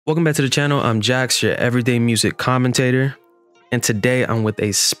Welcome back to the channel. I'm Jax, your everyday music commentator, and today I'm with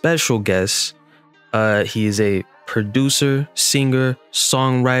a special guest. He is a producer, singer,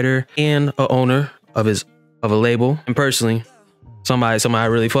 songwriter, and a owner of a label, and personally, somebody I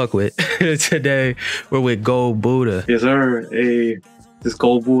really fuck with. Today we're with Goldbuuda. Yes, sir. Hey, this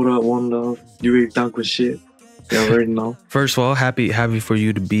Goldbuuda, one love. You really dunk with shit. You already know. First of all, happy for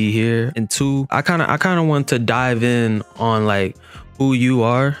you to be here, and two, I kind of want to dive in on like who you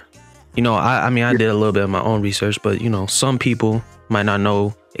are. You know, I mean, I did a little bit of my own research, but you know, some people might not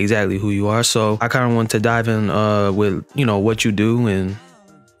know exactly who you are. So I kind of want to dive in with, you know, what you do and,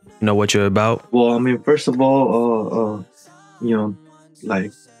 you know, what you're about. Well, I mean, first of all, you know,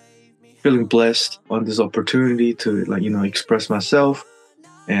 like feeling blessed on this opportunity to like, you know, express myself.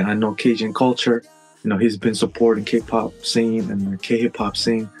 And I know kgenkulture, you know, he's been supporting K-pop scene and the K-hip-hop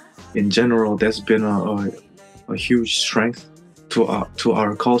scene in general. That's been a huge strength to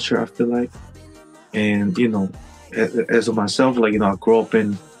our culture, I feel like. And you know, as of myself, like, you know, I grew up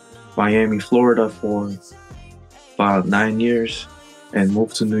in Miami, Florida for about 9 years and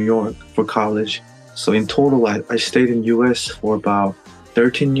moved to New York for college. So in total, I stayed in US for about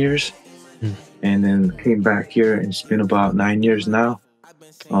 13 years and then came back here, and it's been about 9 years now.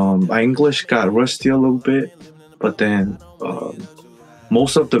 My English got rusty a little bit, but then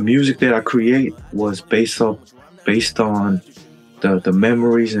most of the music that I create was based on the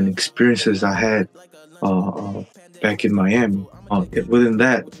memories and experiences I had back in Miami. Within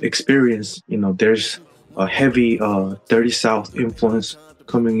that experience, you know, there's a heavy Dirty South influence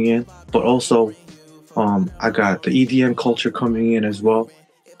coming in, but also I got the EDM culture coming in as well,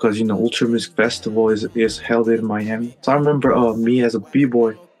 because you know, Ultra Music Festival is held in Miami. So I remember me as a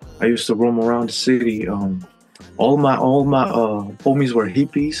b-boy, I used to roam around the city. All my homies were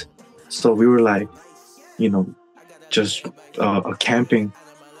hippies, so we were like, you know, just camping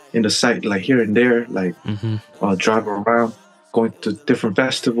in the site, like here and there, like drive around, going to different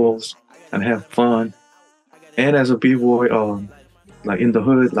festivals and have fun. And as a b-boy, like in the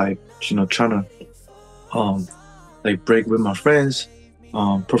hood, like, you know, trying to like break with my friends,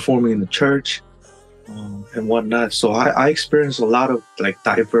 performing in the church and whatnot. So I experienced a lot of like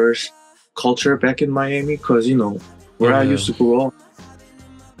diverse culture back in Miami, because you know where I used to grow up.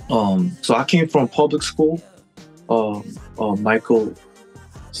 So I came from public school. Michael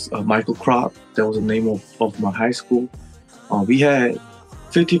Crop, that was the name of my high school. We had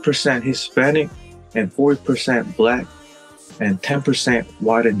 50% Hispanic and 40% Black and 10%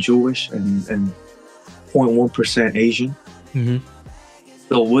 white and Jewish and 0.1% Asian.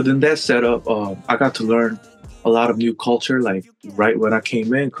 So within that setup, I got to learn a lot of new culture, like right when I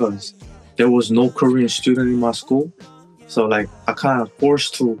came in, because there was no Korean student in my school. So like I kind of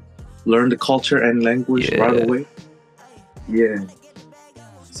forced to learn the culture and language right away. Yeah.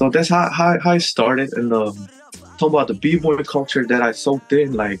 So that's how I started. And talking about the b-boy culture that I soaked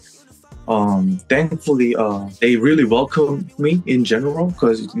in, like thankfully they really welcomed me in general,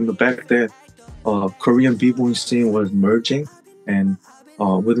 because you know, back then Korean b-boy scene was merging, and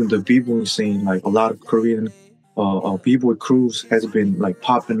within the b-boy scene, like a lot of Korean b-boy crews has been like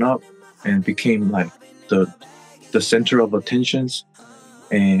popping up and became like the center of attentions,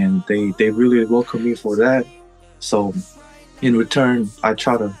 and they really welcome me for that. So in return, I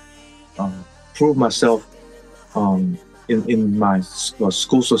try to prove myself in my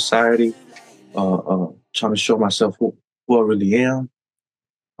school society, trying to show myself who I really am.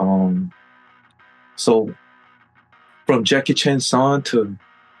 So from Jackie Chan's son to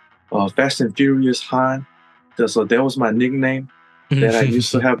Fast and Furious Han, so that was my nickname that I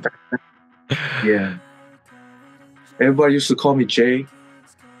used to have back then. Yeah. Everybody used to call me Jay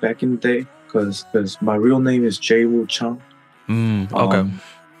back in the day, because my real name is Jae Woo Chung. Okay.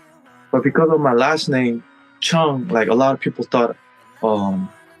 But because of my last name, Chung, like a lot of people thought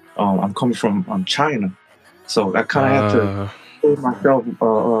I'm coming from China. So I kind of had to prove myself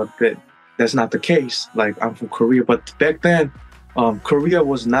that that's not the case. Like I'm from Korea. But back then, Korea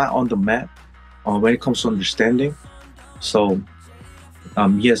was not on the map when it comes to understanding. So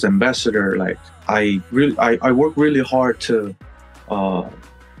yes, ambassador, like I work really hard to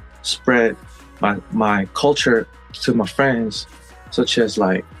spread my culture to my friends, such as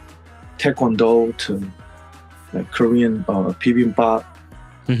like taekwondo to like Korean bibimbap,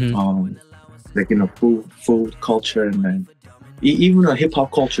 like, you know, food culture, and then even a hip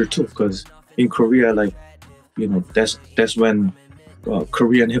hop culture too, because in Korea, like, you know, that's when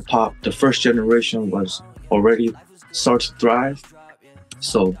Korean hip hop, the first generation, was already start to thrive.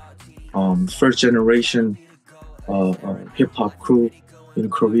 So first generation hip hop crew in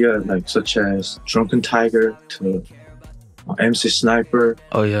Korea, like such as Drunken Tiger to MC Sniper,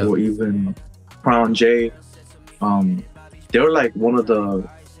 Oh yeah. or even Crown J. They were like one of the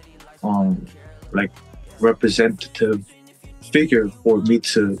um, like representative figure for me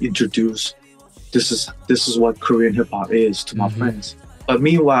to introduce this is what Korean hip hop is to my friends. But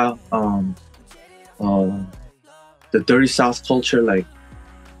meanwhile, uh, the Dirty South culture, like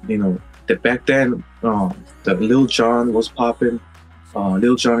that back then, the Lil Jon was popping,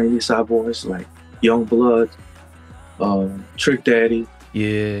 Lil Jon and East Side Boys, like Young Blood, Trick Daddy,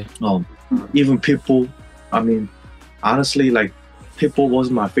 Yeah. even Pitbull. I mean, honestly, like Pitbull was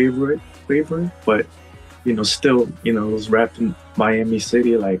my favorite, but still, it was rapping Miami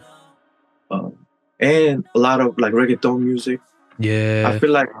City, like, and a lot of like reggaeton music. Yeah. I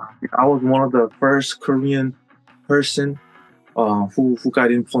feel like I was one of the first Korean person who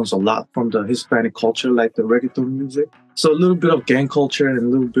got influenced a lot from the Hispanic culture, like the reggaeton music. So a little bit of gang culture and a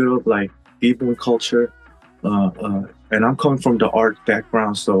little bit of like b-boy culture. And I'm coming from the art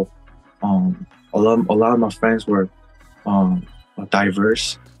background, so a lot of my friends were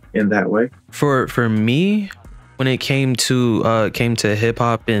diverse in that way. For me, when it came to hip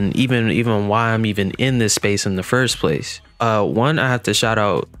hop, and even why I'm even in this space in the first place, one, I have to shout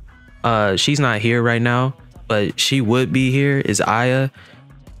out, she's not here right now, but she would be here, is Aya,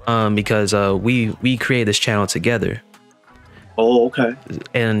 because we created this channel together. Oh, okay.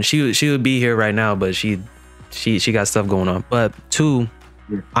 And she would be here right now, but she got stuff going on. But two,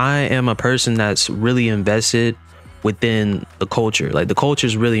 I am a person that's really invested within the culture. Like the culture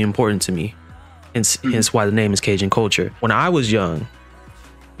is really important to me, hence why the name is Cajun Culture. When I was young,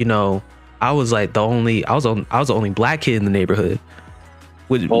 I was like I was the only black kid in the neighborhood.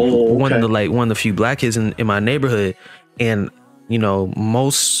 With one of the few black kids in my neighborhood, and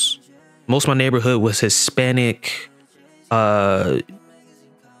most of my neighborhood was Hispanic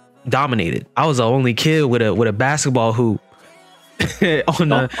dominated. I was the only kid with a basketball hoop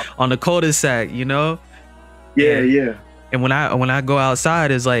on the cul-de-sac, Yeah. And when I go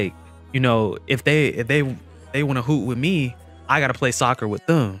outside, it's like, if they want to hoop with me, I gotta play soccer with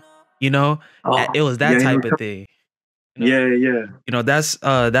them. It was that type of thing. Yeah.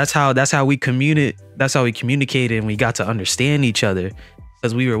 That's how we communicate. That's how we communicated, and we got to understand each other,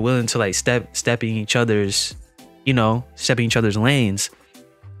 because we were willing to like step in each other's lanes.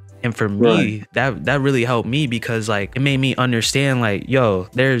 And for me, that really helped me, because like it made me understand, like, yo,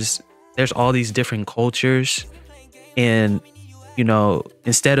 there's all these different cultures, and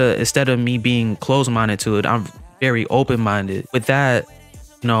instead of me being closed-minded to it, I'm very open-minded. With that,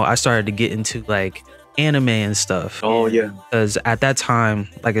 I started to get into like anime and stuff. Oh yeah. Because at that time,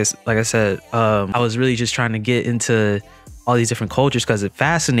 like I said, I was really just trying to get into all these different cultures because it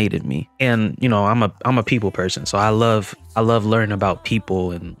fascinated me. And I'm a people person, so I love learning about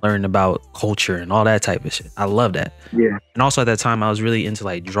people and learning about culture and all that type of shit. I love that. Yeah. And also at that time, I was really into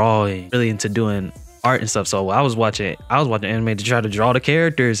like drawing, really into doing art and stuff. So I was watching anime to try to draw the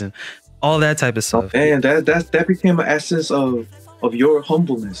characters and all that type of stuff. And that became an essence of your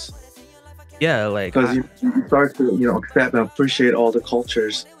humbleness. Yeah, like because you start to accept and appreciate all the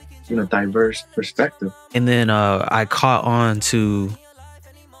cultures, diverse perspective. And then I caught on to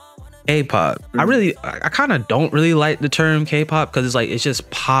K-pop. I kind of don't really like the term K-pop, because it's just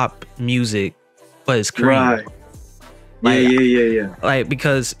pop music, but it's Korean. Right. Yeah. Like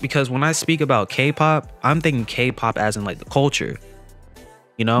because when I speak about K-pop, I'm thinking K-pop as in like the culture.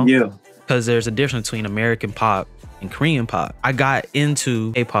 Yeah. Because there's a difference between American pop and Korean pop. I got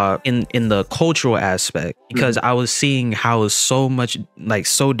into K-pop in the cultural aspect, because I was seeing how it's so much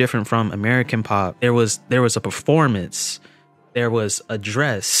so different from American pop. There was a performance, there was a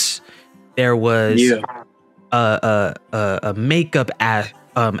dress, there was a makeup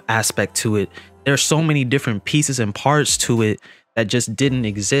aspect to it. There's so many different pieces and parts to it that just didn't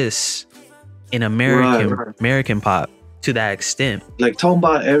exist in American pop to that extent. Like talking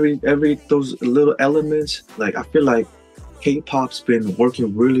about every those little elements, like I feel like K-pop's been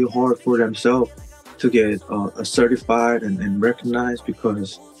working really hard for themselves to get certified and recognized,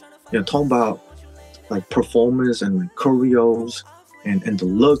 because talking about like performance and like choreos and the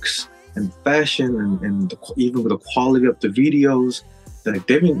looks and fashion and even the quality of the videos, like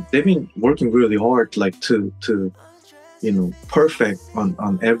they've been working really hard to perfect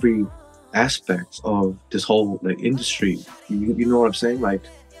on every aspects of this whole like industry. You know what I'm saying? Like,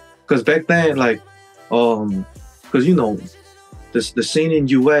 because back then, like, because the scene in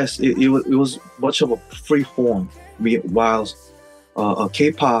US, it was much of a free form, whilst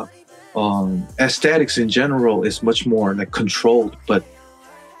K-pop aesthetics in general is much more like controlled. But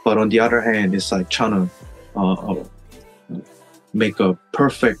on the other hand, it's like trying to make a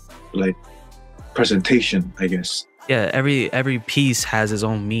perfect like presentation, I guess. yeah, every piece has its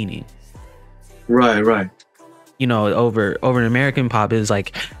own meaning. Right, right. You know, over in American pop is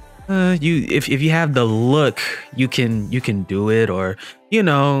like, you if you have the look, you can do it, or you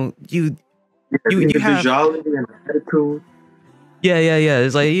know, Yeah, you have. individuality and attitude. Yeah.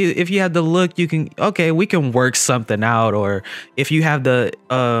 It's like if you have the look, you can, okay, we can work something out. Or if you have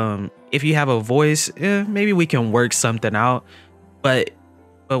a voice, maybe we can work something out. But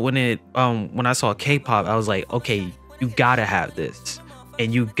when I saw K-pop, I was like, okay, you gotta have this,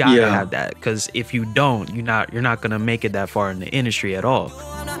 and you gotta Yeah. have that, because if you don't, you're not gonna make it that far in the industry at all.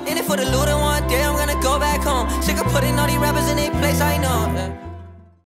 In it for the loot, and one day I'm gonna go back home. Sick of putting all these rappers in their place, I know.